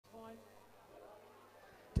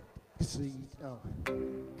seat. Oh.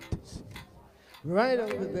 Right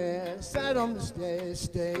over there, sat on the stairs,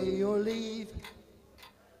 stay or leave.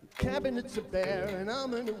 Cabinets are bare and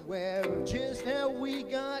I'm unaware of just how we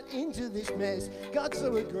got into this mess. Got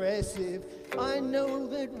so aggressive, I know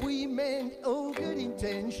that we meant all good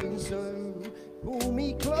intentions. So pull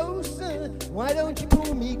me closer, why don't you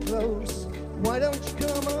pull me close? Why don't you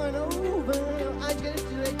come on over, I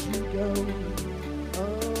just let you go.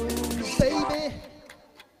 Oh baby,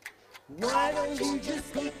 why don't you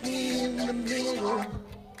just put me in the middle?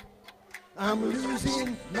 I'm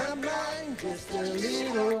losing my mind just a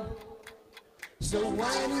little. So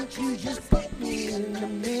why don't you just put me in the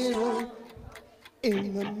middle?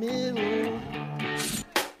 In the middle.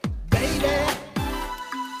 Baby,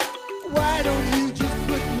 why don't you just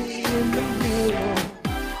put me in the middle?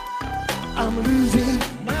 I'm losing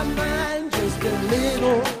my mind just a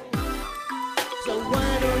little. So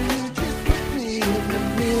why don't you just put me in the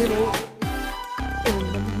middle?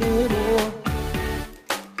 In the middle.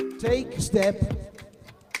 Take a step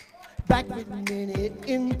back a minute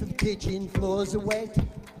into the kitchen, floors are wet.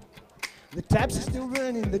 The taps are still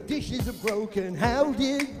running, the dishes are broken. How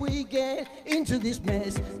did we get into this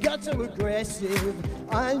mess? Got so aggressive,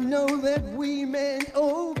 I know that we meant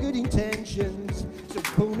all good intentions. So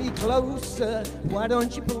pull me closer, why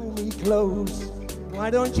don't you pull me close?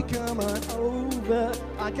 Why don't you come on over,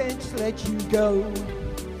 I can't just let you go.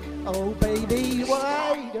 Oh baby,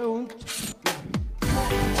 why don't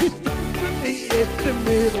just put me in the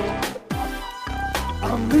middle?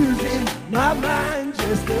 I'm losing my mind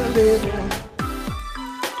just a little.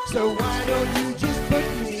 So why don't you just put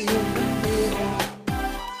me in the middle?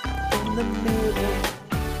 In the middle.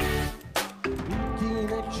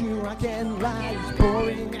 Looking at you, I can't lie,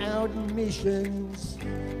 pouring out emissions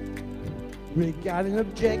regarding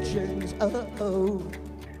objections. Uh-oh.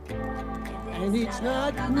 And it's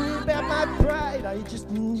not about my pride, I just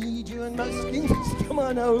need you and my skin. Just come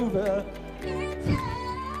on over.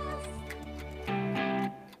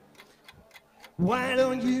 Why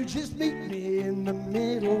don't you just meet me in the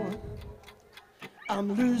middle?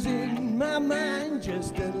 I'm losing my mind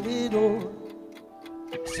just a little.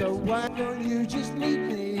 So why don't you just meet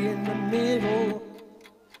me in the middle?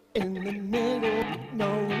 In the middle,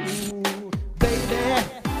 no, baby.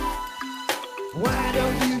 Why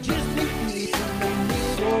don't you just meet me in the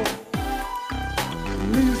middle?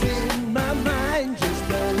 I'm losing my mind just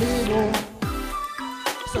a little.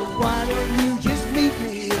 So why don't you just meet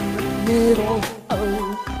me in the middle?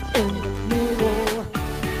 Oh, in the middle.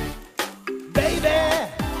 Baby,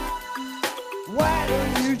 why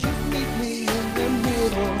don't you just meet me in the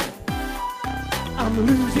middle? I'm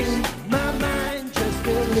losing my mind just a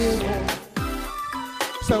little.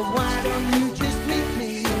 So why don't you just meet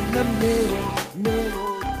me in the middle?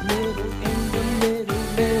 Middle, middle, in the middle,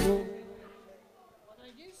 middle. Well,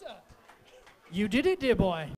 thank you, sir. You did it, dear boy.